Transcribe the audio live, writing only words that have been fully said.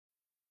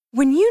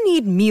When you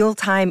need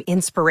mealtime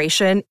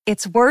inspiration,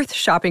 it's worth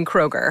shopping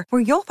Kroger,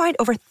 where you'll find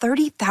over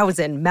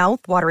 30,000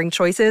 mouth-watering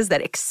choices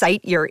that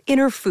excite your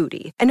inner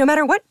foodie. And no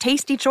matter what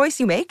tasty choice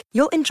you make,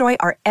 you'll enjoy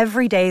our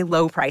everyday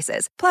low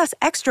prices, plus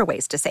extra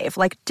ways to save,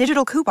 like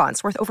digital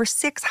coupons worth over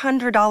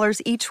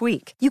 $600 each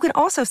week. You can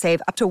also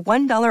save up to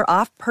 $1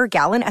 off per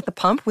gallon at the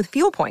pump with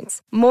fuel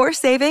points. More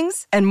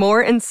savings and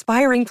more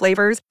inspiring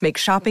flavors make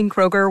shopping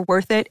Kroger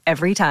worth it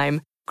every time.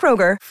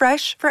 Kroger,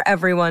 fresh for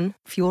everyone.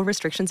 Fuel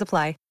restrictions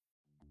apply.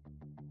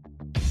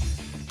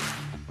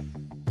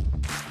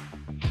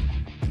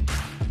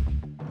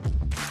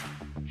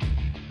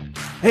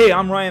 Hey,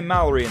 I'm Ryan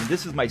Mallory, and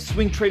this is my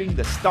Swing Trading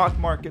the Stock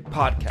Market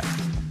podcast.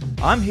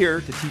 I'm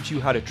here to teach you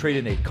how to trade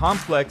in a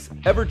complex,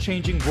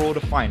 ever-changing world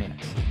of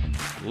finance.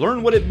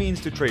 Learn what it means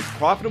to trade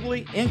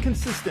profitably and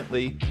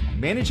consistently,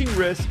 managing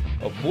risk,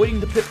 avoiding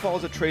the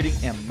pitfalls of trading,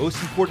 and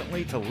most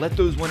importantly, to let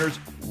those winners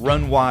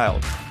run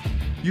wild.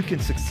 You can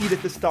succeed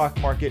at the stock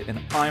market,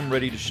 and I'm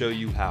ready to show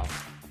you how.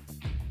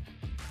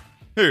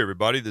 Hey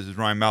everybody, this is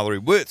Ryan Mallory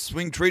with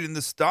Swing Trading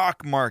the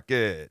Stock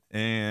Market.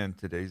 And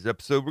today's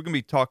episode, we're going to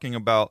be talking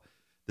about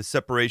the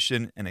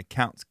separation and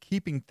accounts,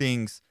 keeping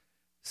things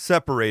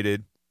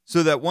separated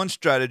so that one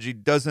strategy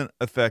doesn't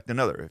affect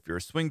another. If you're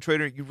a swing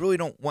trader, you really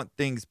don't want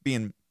things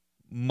being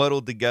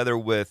muddled together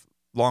with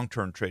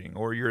long-term trading,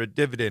 or you're a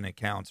dividend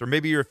accounts, or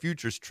maybe you're a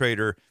futures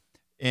trader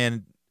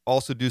and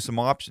also do some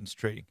options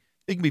trading.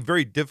 It can be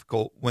very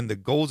difficult when the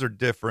goals are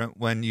different,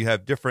 when you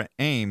have different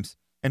aims,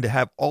 and to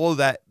have all of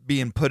that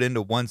being put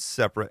into one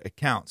separate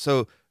account.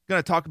 So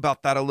going to talk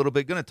about that a little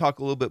bit. Going to talk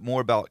a little bit more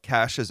about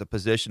cash as a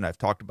position. I've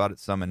talked about it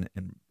some in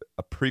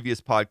a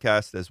previous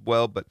podcast as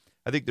well, but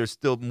I think there's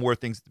still more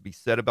things to be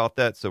said about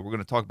that. So we're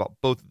going to talk about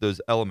both of those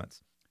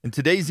elements. And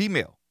today's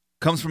email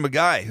comes from a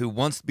guy who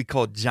wants to be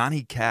called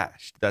Johnny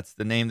Cash. That's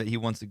the name that he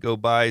wants to go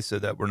by, so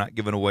that we're not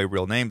giving away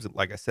real names.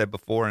 Like I said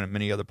before and in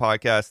many other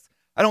podcasts,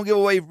 I don't give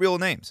away real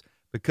names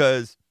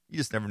because you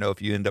just never know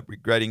if you end up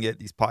regretting it.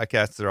 These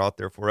podcasts are out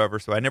there forever,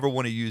 so I never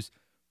want to use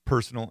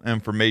personal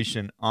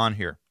information on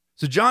here.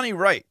 So Johnny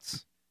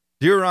writes,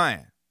 Dear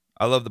Ryan,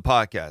 I love the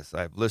podcast.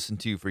 I've listened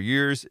to you for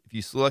years. If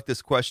you select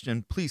this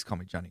question, please call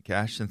me Johnny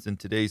Cash, since in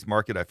today's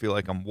market, I feel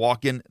like I'm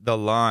walking the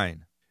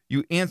line.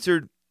 You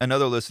answered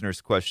another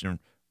listener's question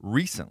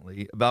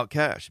recently about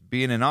cash.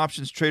 Being an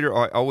options trader,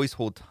 I always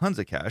hold tons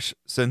of cash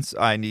since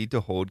I need to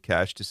hold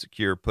cash to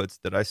secure puts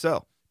that I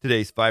sell.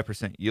 Today's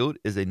 5% yield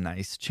is a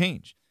nice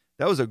change.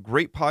 That was a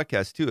great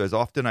podcast too, as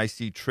often I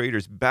see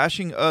traders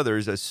bashing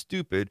others as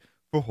stupid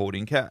for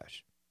holding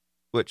cash,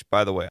 which,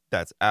 by the way,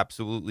 that's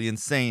absolutely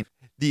insane.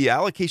 The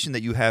allocation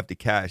that you have to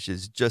cash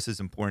is just as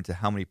important to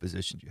how many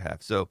positions you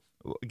have. So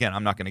again,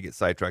 I'm not going to get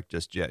sidetracked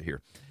just yet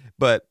here,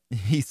 but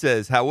he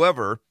says,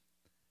 however,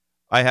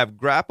 I have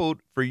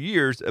grappled for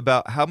years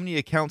about how many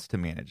accounts to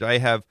manage. I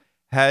have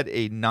had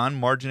a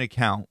non-margin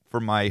account for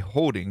my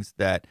holdings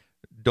that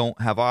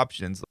don't have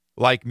options,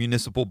 like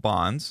municipal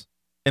bonds,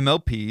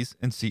 MLPs,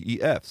 and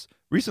CEFs.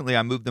 Recently,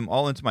 I moved them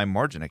all into my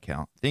margin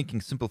account,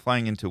 thinking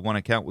simplifying into one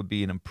account would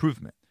be an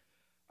improvement.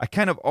 I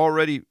kind of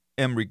already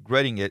am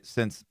regretting it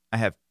since I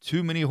have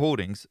too many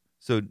holdings.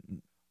 So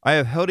I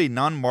have held a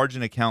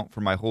non-margin account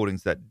for my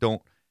holdings that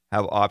don't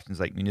have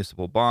options like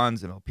municipal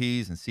bonds,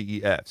 MLPs, and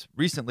CEFs.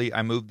 Recently,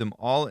 I moved them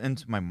all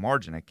into my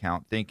margin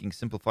account, thinking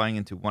simplifying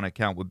into one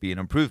account would be an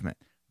improvement.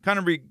 Kind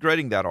of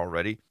regretting that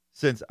already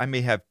since I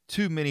may have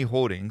too many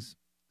holdings,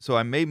 so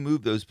I may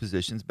move those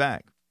positions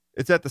back.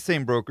 It's at the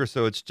same broker,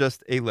 so it's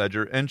just a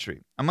ledger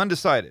entry. I'm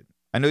undecided.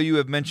 I know you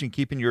have mentioned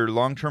keeping your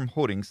long-term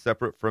holdings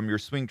separate from your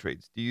swing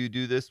trades. Do you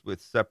do this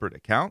with separate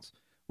accounts?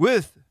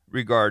 With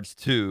regards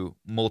to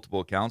multiple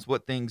accounts,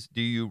 what things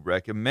do you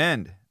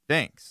recommend?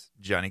 Thanks,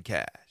 Johnny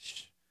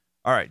Cash.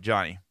 All right,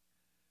 Johnny.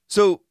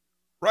 So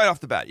right off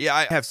the bat, yeah,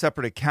 I have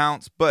separate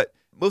accounts, but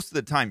most of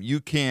the time you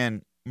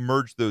can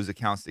merge those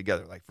accounts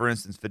together. Like, for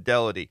instance,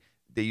 Fidelity,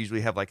 they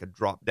usually have like a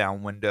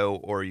drop-down window,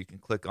 or you can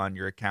click on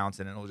your accounts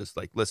and it'll just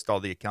like list all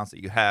the accounts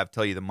that you have,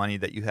 tell you the money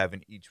that you have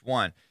in each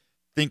one.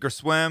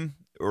 Thinkorswim,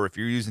 or if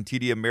you're using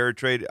TD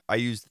Ameritrade, I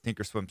use the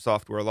Thinkorswim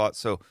software a lot.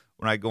 So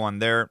when I go on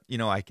there,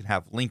 I can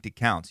have linked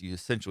accounts. You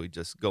essentially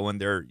just go in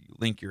there, you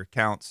link your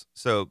accounts.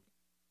 So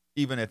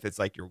even if it's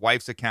like your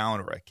wife's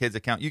account or a kid's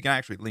account, you can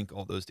actually link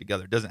all those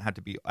together. It doesn't have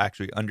to be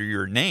actually under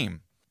your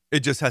name. It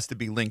just has to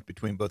be linked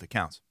between both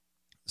accounts.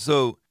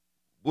 So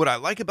what I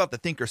like about the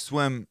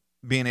Thinkorswim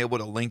being able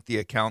to link the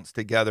accounts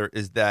together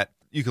is that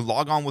you can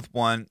log on with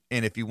one,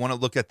 and if you want to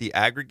look at the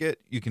aggregate,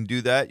 you can do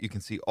that. You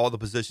can see all the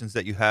positions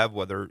that you have,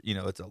 whether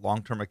it's a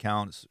long-term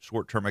account, it's a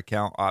short-term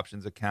account,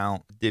 options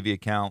account, divvy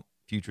account,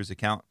 futures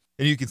account,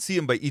 and you can see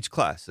them by each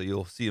class. So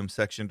you'll see them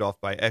sectioned off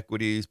by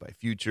equities, by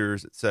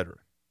futures, etc.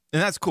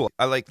 And that's cool.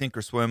 I like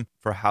Thinkorswim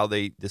for how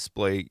they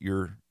display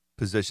your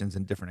positions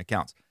in different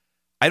accounts.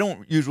 I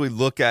don't usually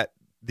look at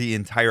the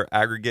entire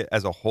aggregate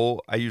as a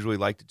whole. I usually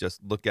like to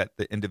just look at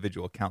the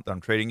individual account that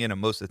I'm trading in, and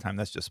most of the time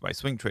that's just my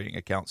swing trading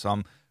account. So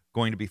I'm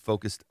going to be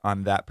focused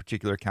on that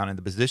particular account and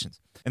the positions.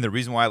 And the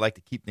reason why I like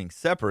to keep things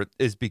separate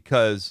is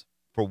because,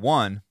 for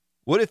one,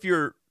 what if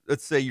you're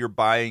let's say you're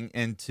buying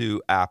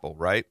into Apple,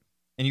 right?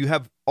 And you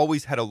have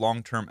always had a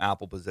long-term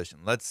Apple position.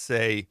 Let's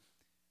say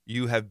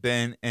you have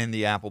been in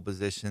the Apple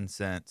position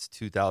since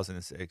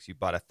 2006. You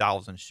bought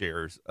 1,000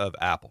 shares of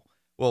Apple.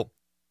 Well,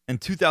 in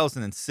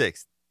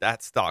 2006,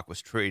 that stock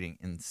was trading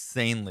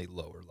insanely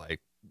lower,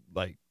 like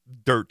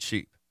dirt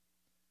cheap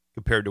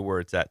compared to where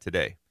it's at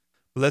today.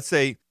 But let's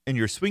say in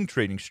your swing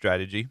trading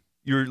strategy,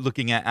 you're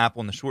looking at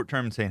Apple in the short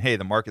term and saying, hey,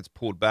 the market's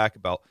pulled back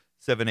about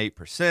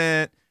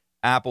 7-8%.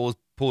 Apple's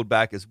pulled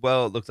back as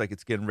well. It looks like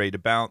it's getting ready to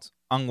bounce.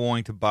 I'm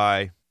going to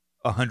buy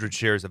 100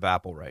 shares of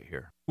Apple right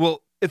here.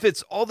 Well, if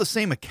it's all the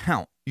same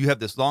account, you have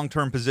this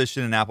long-term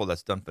position in Apple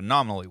that's done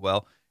phenomenally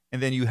well,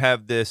 and then you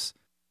have this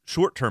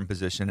short-term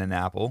position in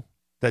Apple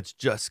that's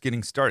just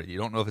getting started. You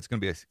don't know if it's going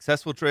to be a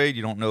successful trade.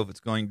 You don't know if it's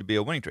going to be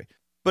a winning trade.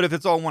 But if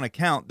it's all one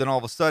account, then all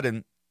of a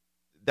sudden,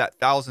 that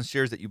 1,000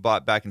 shares that you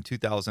bought back in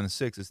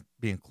 2006 is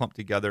being clumped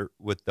together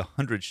with the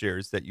 100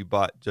 shares that you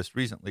bought just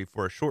recently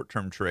for a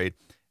short-term trade.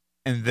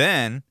 And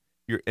then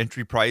your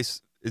entry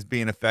price is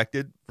being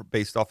affected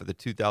based off of the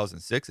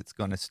 2006. It's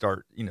going to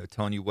start,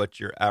 telling you what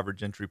your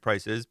average entry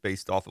price is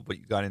based off of what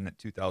you got in at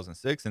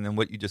 2006, and then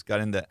what you just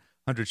got in that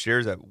 100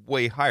 shares at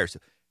way higher.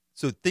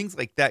 So things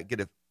like that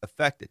get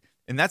affected.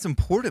 And that's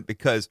important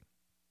because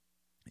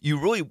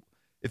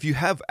if you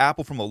have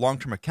Apple from a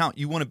long-term account,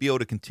 you want to be able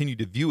to continue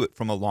to view it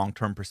from a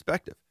long-term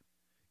perspective.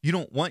 You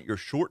don't want your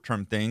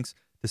short-term things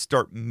to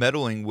start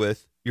meddling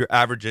with your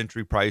average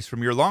entry price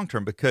from your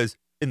long-term, because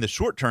in the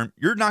short term,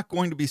 you're not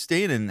going to be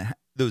staying in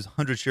those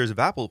 100 shares of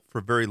Apple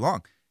for very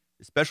long,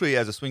 especially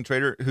as a swing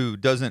trader who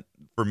doesn't,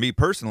 for me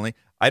personally,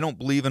 I don't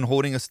believe in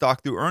holding a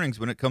stock through earnings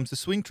when it comes to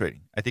swing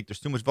trading. I think there's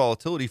too much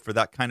volatility for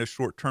that kind of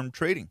short-term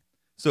trading.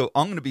 So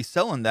I'm going to be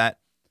selling that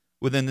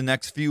within the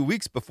next few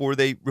weeks before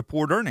they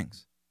report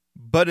earnings.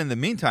 But in the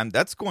meantime,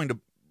 that's going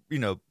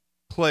to,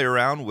 play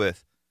around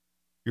with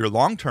your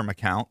long-term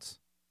accounts,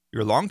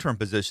 your long-term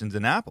positions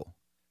in Apple.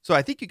 So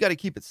I think you got to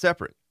keep it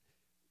separate.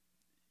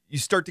 You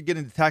start to get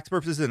into tax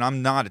purposes, and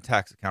I'm not a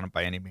tax accountant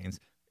by any means,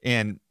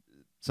 and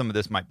some of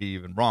this might be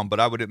even wrong, but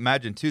I would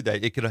imagine too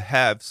that it could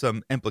have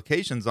some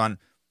implications on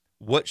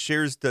what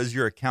shares does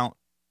your account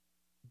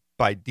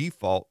by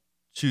default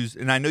choose.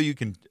 And I know you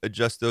can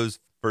adjust those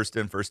first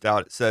in, first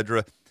out,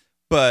 etc.,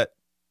 but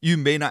you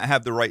may not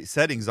have the right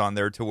settings on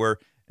there to where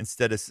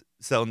instead of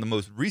selling the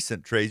most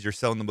recent trades, you're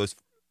selling the most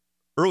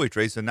early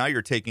trades. So now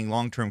you're taking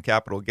long-term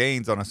capital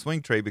gains on a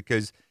swing trade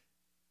because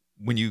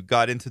when you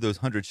got into those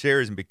 100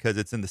 shares and because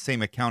it's in the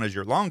same account as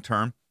your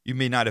long-term, you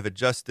may not have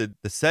adjusted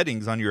the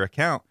settings on your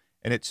account,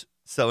 and it's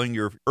selling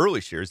your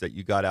early shares that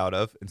you got out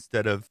of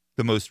instead of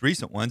the most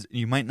recent ones, and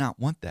you might not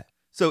want that.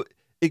 So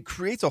it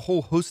creates a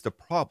whole host of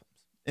problems.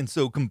 And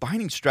so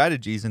combining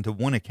strategies into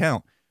one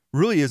account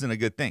really isn't a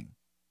good thing.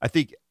 I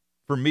think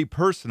for me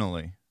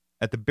personally,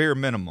 at the bare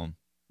minimum,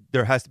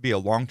 there has to be a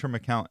long-term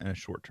account and a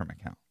short-term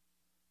account.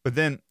 But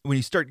then when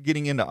you start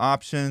getting into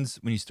options,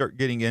 when you start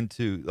getting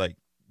into like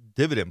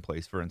dividend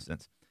plays, for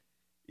instance,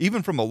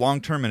 even from a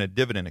long-term and a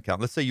dividend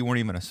account, let's say you weren't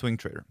even a swing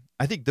trader,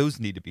 I think those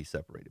need to be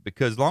separated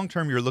because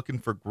long-term, you're looking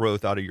for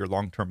growth out of your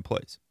long-term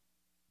plays.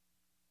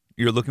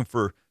 You're looking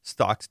for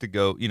stocks to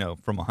go,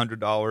 from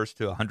 $100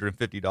 to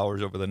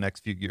 $150 over the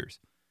next few years.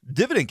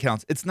 Dividend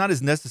accounts, it's not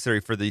as necessary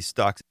for these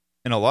stocks,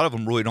 and a lot of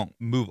them really don't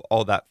move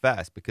all that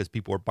fast because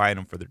people are buying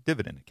them for their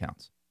dividend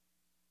accounts.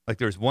 Like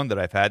there's one that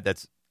I've had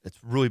that's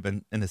really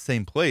been in the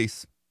same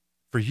place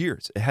for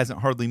years. It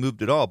hasn't hardly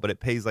moved at all, but it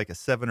pays like a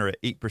 7 or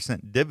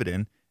 8%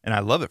 dividend, and I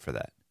love it for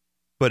that.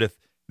 But if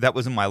that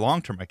was in my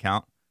long-term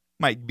account,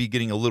 might be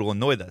getting a little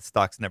annoyed that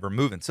stock's never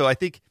moving. So I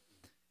think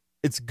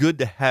it's good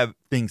to have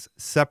things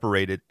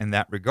separated in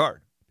that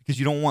regard because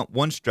you don't want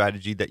one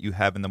strategy that you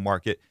have in the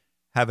market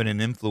having an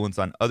influence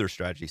on other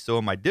strategies. So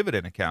in my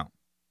dividend account,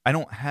 I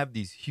don't have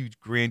these huge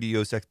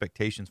grandiose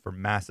expectations for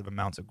massive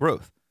amounts of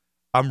growth.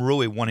 I'm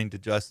really wanting to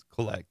just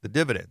collect the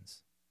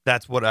dividends.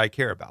 That's what I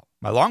care about.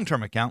 My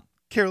long-term account,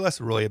 care less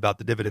really about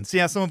the dividends.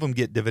 Yeah, some of them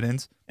get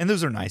dividends, and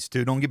those are nice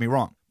too, don't get me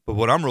wrong. But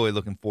what I'm really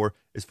looking for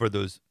is for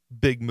those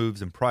big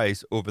moves in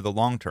price over the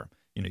long term.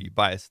 You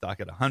buy a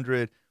stock at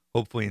 100,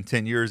 hopefully in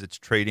 10 years it's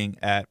trading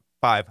at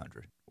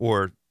 500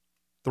 or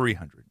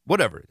 300,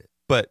 whatever it is.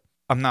 But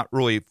I'm not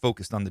really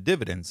focused on the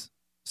dividends.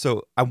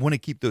 So I want to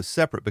keep those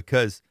separate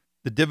because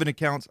the dividend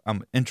accounts,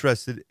 I'm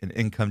interested in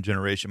income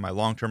generation. My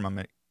long-term,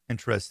 I'm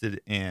interested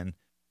in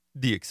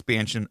the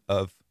expansion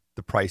of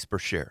the price per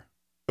share.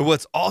 But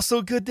what's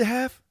also good to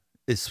have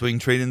is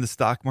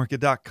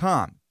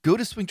swingtradingthestockmarket.com. Go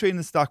to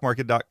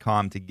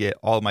swingtradingthestockmarket.com to get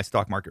all of my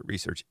stock market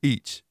research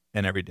each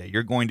and every day.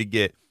 You're going to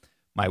get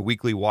my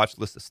weekly watch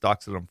list of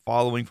stocks that I'm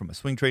following from a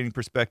swing trading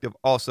perspective.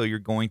 Also, you're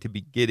going to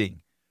be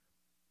getting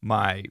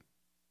my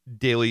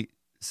daily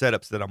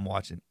setups that I'm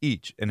watching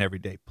each and every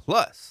day.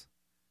 Plus,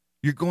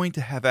 you're going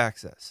to have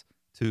access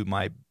to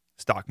my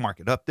stock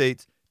market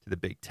updates, to the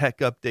big tech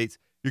updates.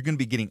 You're going to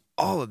be getting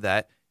all of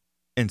that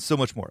and so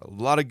much more. A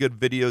lot of good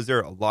videos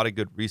there, a lot of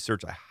good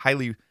research. I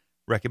highly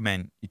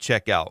recommend you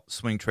check out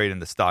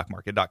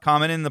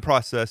swingtradingthestockmarket.com. And in the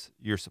process,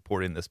 you're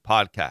supporting this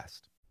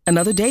podcast.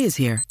 Another day is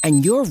here,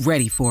 and you're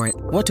ready for it.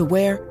 What to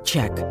wear?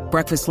 Check.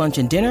 Breakfast, lunch,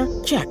 and dinner?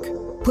 Check.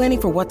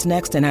 Planning for what's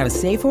next and how to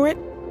save for it?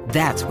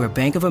 That's where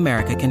Bank of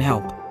America can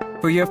help.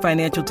 For your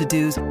financial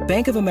to-dos,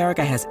 Bank of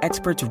America has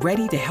experts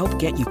ready to help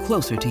get you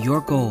closer to your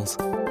goals.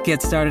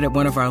 Get started at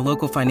one of our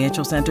local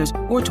financial centers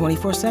or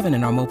 24/7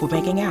 in our mobile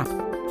banking app.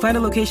 Find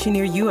a location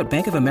near you at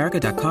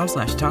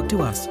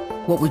bankofamerica.com/talktous.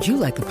 What would you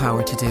like the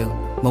power to do?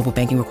 Mobile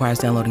banking requires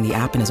downloading the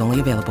app and is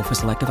only available for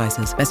select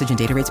devices. Message and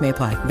data rates may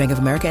apply. Bank of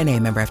America N.A.,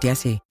 member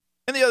FDIC.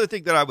 And the other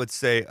thing that I would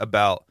say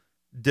about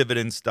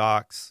dividend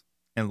stocks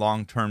and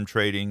long-term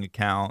trading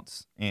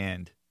accounts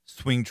and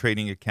swing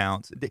trading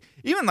accounts,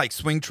 even like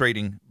swing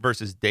trading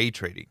versus day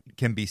trading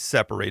can be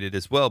separated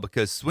as well,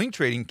 because swing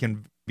trading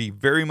can be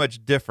very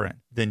much different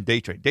than day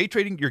trading. Day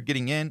trading, you're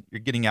getting in, you're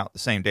getting out the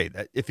same day.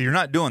 If you're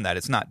not doing that,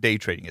 it's not day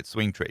trading, it's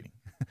swing trading.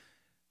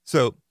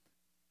 So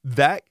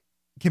that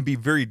can be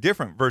very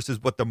different versus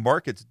what the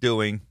market's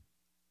doing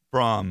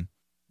from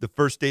the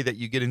first day that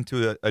you get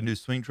into a new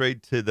swing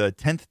trade to the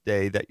 10th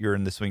day that you're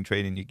in the swing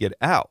trade and you get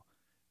out.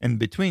 In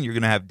between, you're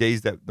going to have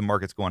days that the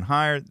market's going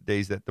higher,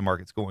 days that the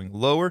market's going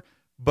lower.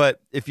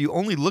 But if you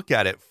only look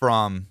at it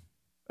from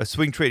a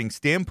swing trading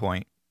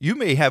standpoint, you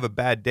may have a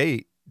bad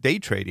day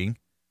trading,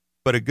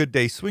 but a good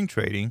day swing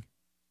trading.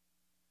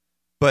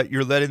 But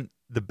you're letting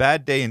the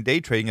bad day and day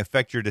trading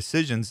affect your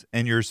decisions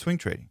and your swing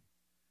trading.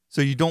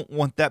 So you don't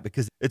want that,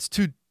 because it's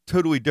two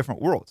totally different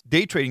worlds.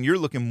 Day trading, you're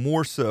looking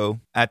more so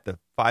at the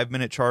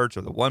 5-minute charts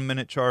or the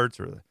 1-minute charts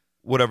or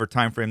whatever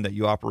time frame that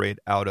you operate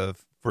out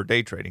of for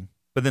day trading.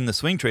 But then the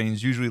swing trading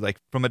is usually like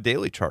from a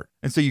daily chart.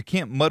 And so you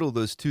can't muddle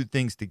those two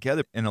things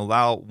together and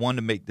allow one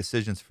to make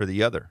decisions for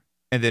the other.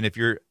 And then if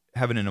you're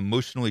having an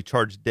emotionally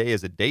charged day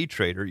as a day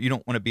trader, you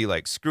don't want to be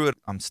like, screw it,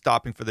 I'm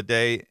stopping for the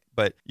day.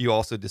 But you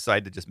also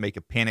decide to just make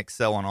a panic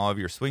sell on all of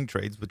your swing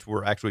trades, which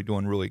were actually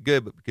doing really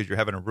good. But because you're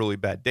having a really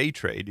bad day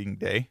trading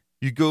day,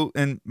 you go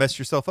and mess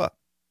yourself up.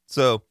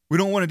 So we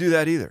don't want to do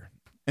that either.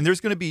 And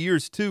there's going to be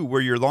years, too, where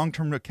your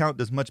long-term account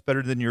does much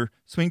better than your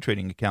swing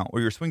trading account,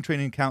 or your swing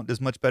trading account does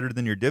much better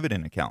than your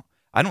dividend account.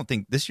 I don't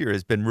think this year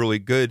has been really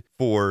good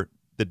for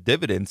the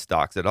dividend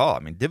stocks at all. I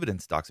mean,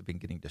 dividend stocks have been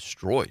getting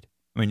destroyed.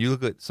 I mean, you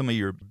look at some of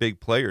your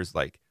big players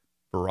like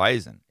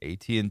Verizon,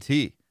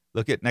 AT&T.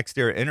 Look at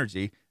NextEra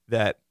Energy,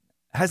 that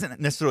hasn't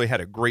necessarily had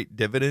a great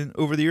dividend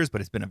over the years,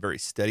 but it's been a very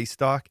steady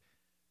stock.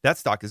 That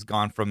stock has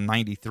gone from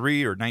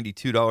 $93 or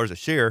 $92 a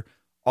share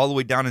all the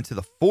way down into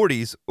the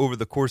 40s over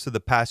the course of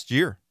the past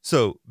year.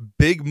 So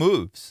big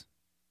moves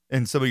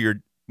in some of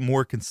your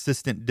more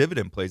consistent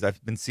dividend plays.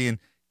 I've been seeing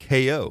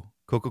KO,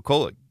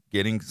 Coca-Cola,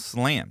 getting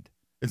slammed.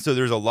 And so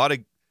there's a lot of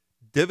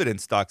dividend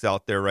stocks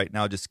out there right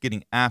now just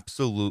getting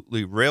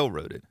absolutely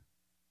railroaded.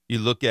 You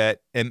look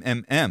at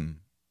MMM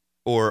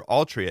or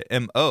Altria,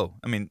 MO.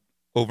 I mean,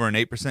 over an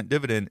 8%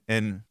 dividend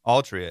in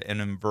Altria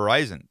and in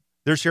Verizon.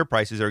 Their share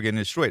prices are getting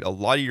destroyed. A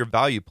lot of your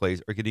value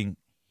plays are getting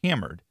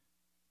hammered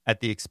at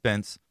the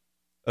expense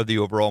of the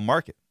overall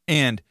market.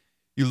 And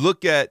you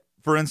look at,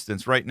 for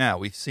instance, right now,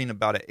 we've seen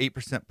about an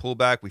 8%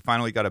 pullback. We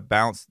finally got a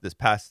bounce this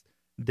past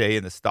day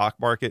in the stock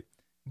market.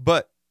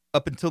 But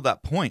up until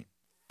that point,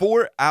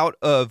 4 out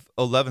of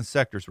 11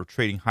 sectors were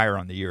trading higher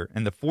on the year.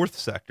 And the fourth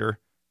sector,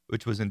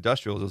 which was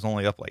industrials, was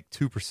only up like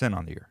 2%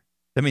 on the year.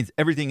 That means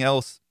everything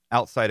else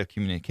outside of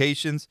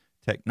communications,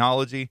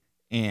 technology,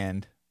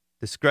 and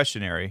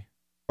discretionary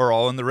are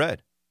all in the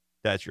red.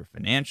 That's your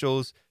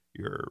financials,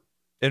 your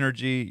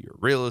energy, your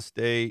real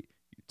estate,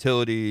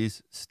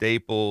 utilities,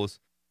 staples,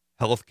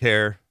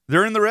 healthcare.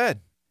 They're in the red.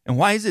 And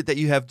why is it that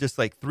you have just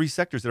like 3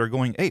 sectors that are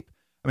going ape?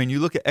 I mean, you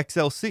look at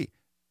XLC,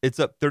 it's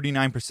up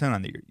 39%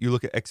 on the year. You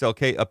look at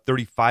XLK, up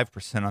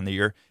 35% on the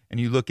year. And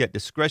you look at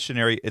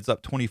discretionary, it's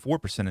up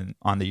 24%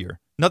 on the year.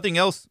 Nothing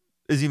else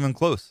is even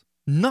close.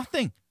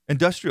 Nothing.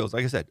 Industrials,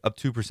 like I said, up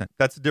 2%.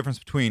 That's the difference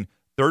between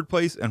third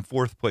place and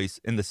fourth place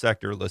in the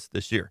sector list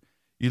this year.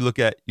 You look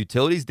at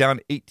utilities down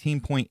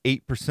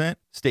 18.8%,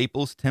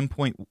 staples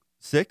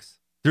 10.6%.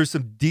 There's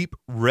some deep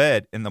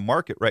red in the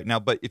market right now,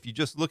 but if you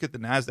just look at the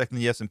NASDAQ and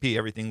the S&P,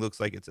 everything looks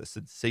like it's a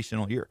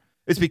sensational year.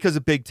 It's because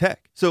of big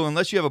tech. So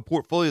unless you have a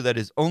portfolio that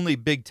is only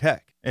big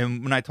tech,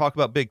 and when I talk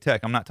about big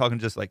tech, I'm not talking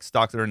just like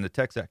stocks that are in the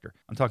tech sector.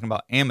 I'm talking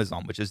about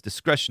Amazon, which is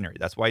discretionary.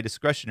 That's why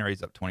discretionary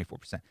is up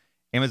 24%.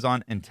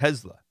 Amazon and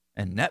Tesla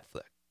and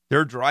Netflix,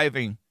 they're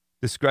driving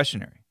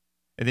discretionary.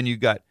 And then you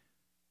got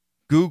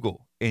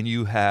Google and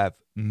you have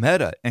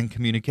Meta and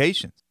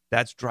communications.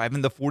 That's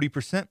driving the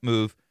 40%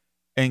 move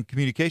in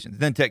communications.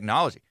 Then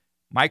technology,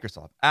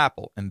 Microsoft,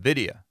 Apple,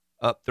 NVIDIA,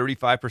 up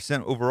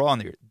 35% overall on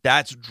the year.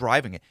 That's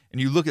driving it. And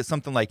you look at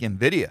something like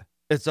NVIDIA,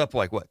 it's up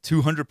like,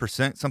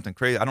 200%, something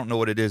crazy. I don't know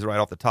what it is right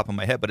off the top of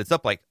my head, but it's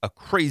up like a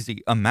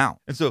crazy amount.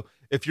 And so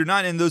if you're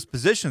not in those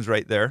positions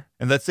right there,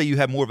 and let's say you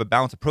have more of a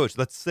balanced approach,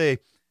 let's say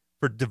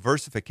for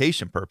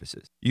diversification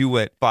purposes, you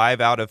went 5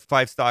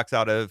 stocks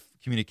out of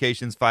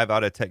communications, 5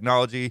 out of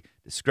technology,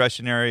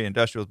 discretionary,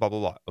 industrials, blah, blah,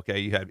 blah. Okay,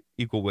 you have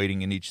equal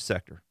weighting in each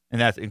sector.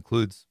 And that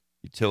includes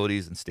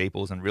utilities and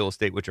staples and real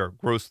estate, which are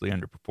grossly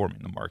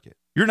underperforming the market.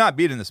 You're not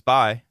beating the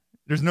SPY.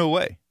 There's no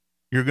way.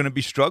 You're going to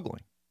be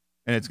struggling.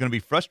 And it's going to be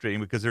frustrating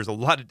because there's a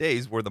lot of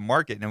days where the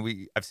market,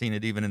 and I've seen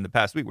it even in the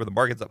past week, where the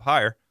market's up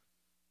higher,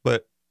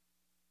 but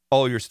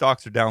all your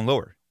stocks are down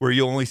lower, where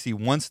you only see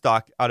one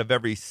stock out of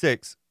every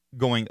 6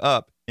 going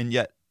up, and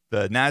yet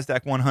the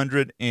NASDAQ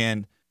 100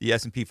 and the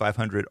S&P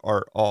 500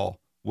 are all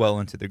well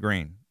into the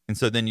green. And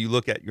so then you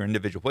look at your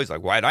individual plays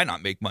like, why did I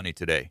not make money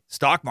today?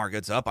 Stock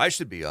market's up, I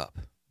should be up.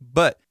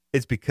 But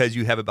it's because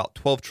you have about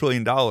 $12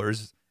 trillion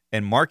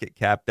in market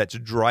cap that's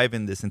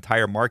driving this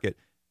entire market,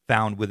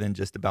 found within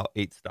just about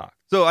 8 stocks.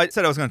 So I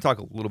said I was going to talk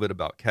a little bit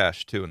about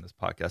cash too in this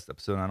podcast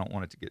episode, and I don't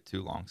want it to get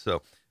too long.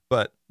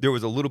 But there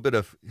was a little bit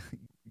of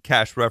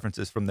cash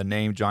references from the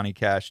name Johnny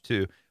Cash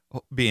to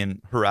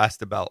being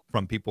harassed about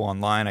from people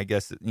online. I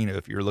guess,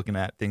 if you're looking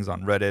at things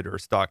on Reddit or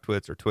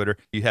StockTwits or Twitter,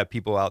 you have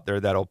people out there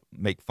that'll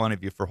make fun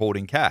of you for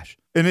holding cash.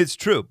 And it's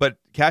true, but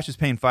cash is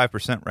paying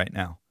 5% right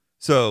now.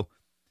 So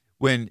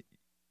when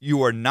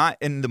you are not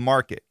in the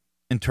market,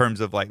 in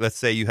terms of let's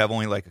say you have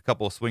only a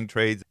couple of swing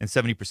trades and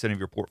 70% of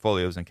your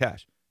portfolio is in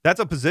cash. That's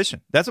a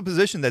position. That's a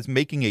position that's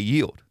making a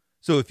yield.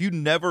 So if you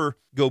never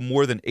go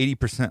more than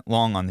 80%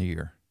 long on the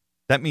year,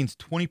 that means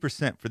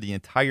 20% for the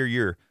entire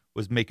year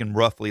was making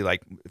roughly,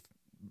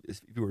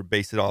 if you were to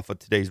base it off of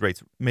today's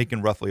rates,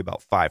 making roughly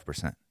about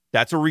 5%.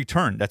 That's a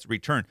return. That's a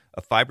return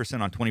of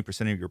 5% on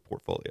 20% of your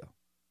portfolio.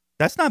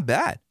 That's not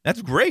bad.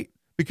 That's great.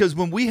 Because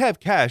when we have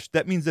cash,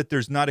 that means that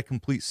there's not a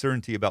complete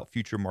certainty about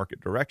future market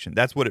direction.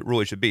 That's what it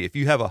really should be. If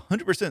you have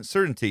 100%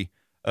 certainty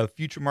of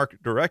future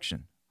market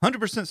direction,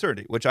 100%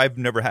 certainty, which I've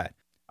never had,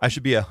 I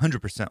should be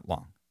 100%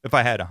 long if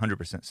I had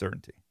 100%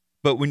 certainty.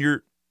 But when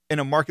you're in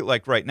a market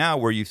like right now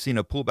where you've seen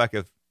a pullback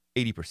of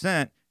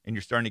 80% and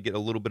you're starting to get a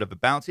little bit of a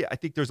bounce, I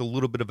think there's a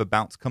little bit of a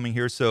bounce coming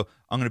here. So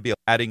I'm going to be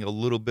adding a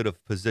little bit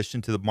of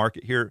position to the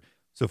market here.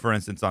 So for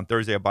instance, on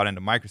Thursday, I bought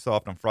into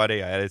Microsoft. On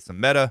Friday, I added some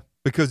Meta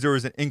because there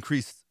was an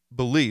increased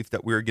belief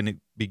that we're going to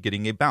be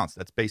getting a bounce.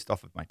 That's based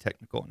off of my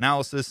technical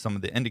analysis, some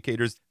of the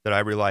indicators that I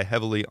rely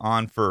heavily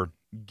on for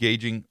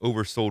gauging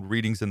oversold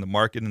readings in the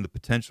market and the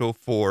potential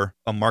for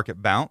a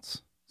market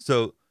bounce.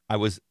 So I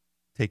was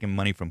taking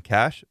money from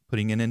cash,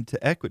 putting it into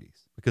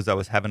equities because I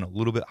was having a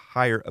little bit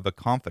higher of a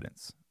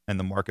confidence in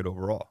the market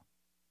overall.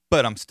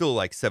 But I'm still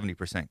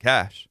 70%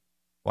 cash.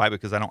 Why?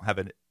 Because I don't have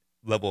a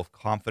level of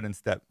confidence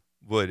that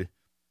would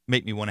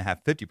make me want to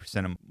have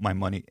 50% of my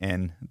money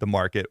in the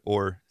market,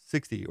 or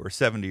 60 or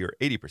 70 or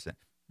 80%.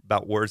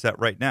 About where is that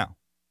right now?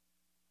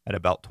 At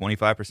about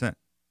 25%.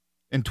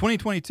 In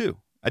 2022,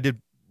 I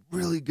did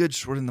really good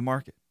shorting the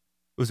market.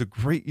 It was a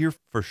great year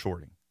for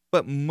shorting.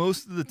 But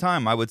most of the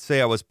time, I would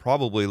say I was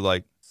probably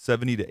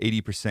 70 to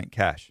 80%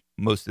 cash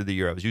most of the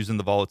year. I was using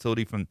the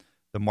volatility from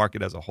the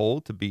market as a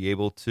whole to be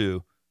able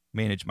to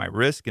manage my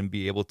risk and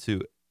be able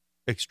to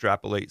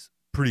extrapolate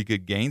pretty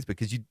good gains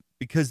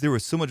because there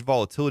was so much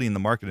volatility in the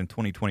market in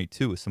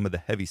 2022 with some of the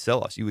heavy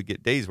sell-offs. You would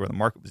get days where the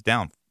market was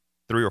down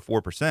 3 or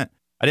 4%.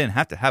 I didn't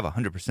have to have a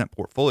 100%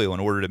 portfolio in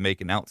order to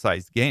make an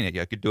outsized gain.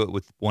 I could do it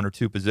with 1 or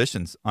 2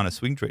 positions on a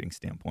swing trading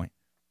standpoint.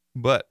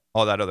 But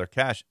all that other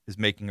cash is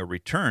making a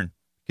return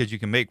because you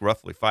can make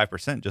roughly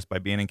 5% just by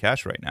being in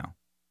cash right now.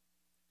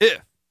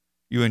 If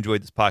you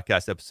enjoyed this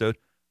podcast episode,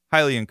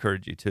 highly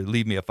encourage you to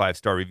leave me a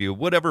 5-star review.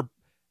 Whatever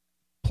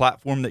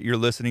platform that you're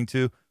listening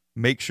to,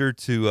 make sure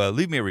to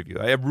leave me a review.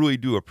 I really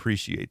do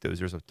appreciate those.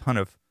 There's a ton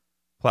of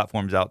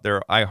platforms out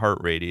there.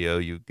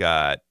 iHeartRadio, you've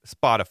got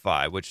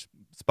Spotify, which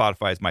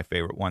Spotify is my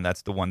favorite one.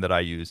 That's the one that I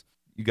use.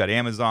 You got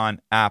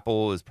Amazon.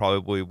 Apple is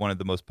probably one of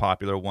the most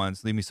popular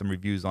ones. Leave me some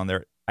reviews on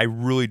there. I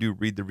really do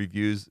read the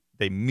reviews.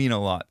 They mean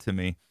a lot to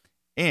me.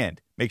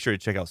 And make sure to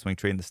check out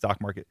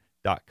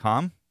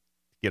swingtradingthestockmarket.com to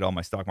get all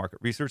my stock market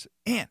research.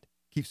 And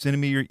keep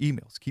sending me your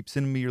emails. Keep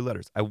sending me your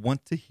letters. I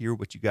want to hear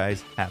what you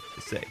guys have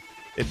to say.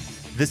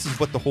 This is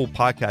what the whole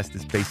podcast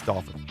is based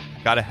off of.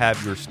 Got to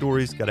have your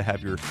stories. Got to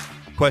have your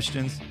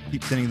questions.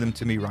 Keep sending them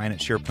to me, Ryan at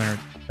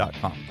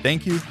shareplanner.com.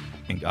 Thank you,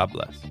 and God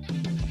bless.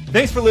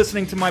 Thanks for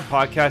listening to my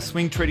podcast,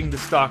 Swing Trading the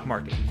Stock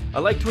Market. I'd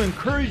like to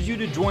encourage you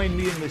to join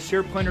me in the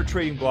SharePlanner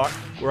Trading Block,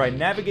 where I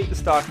navigate the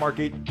stock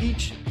market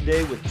each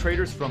day with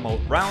traders from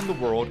around the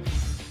world.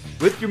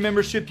 With your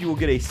membership, you will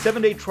get a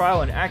 7-day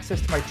trial and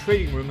access to my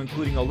trading room,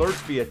 including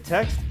alerts via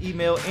text,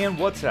 email, and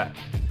WhatsApp.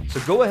 So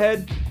go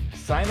ahead,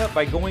 sign up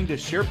by going to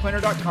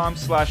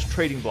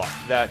shareplanner.com/trading-block.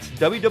 That's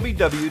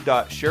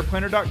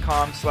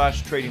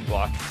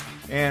www.shareplanner.com/trading-block.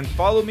 And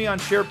follow me on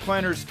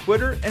SharePlanner's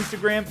Twitter,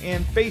 Instagram,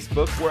 and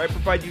Facebook, where I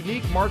provide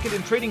unique market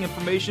and trading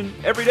information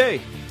every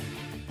day.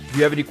 If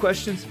you have any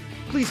questions,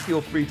 please feel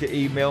free to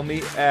email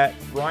me at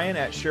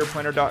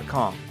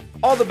ryan@shareplanner.com.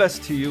 All the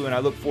best to you, and I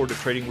look forward to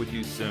trading with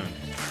you soon.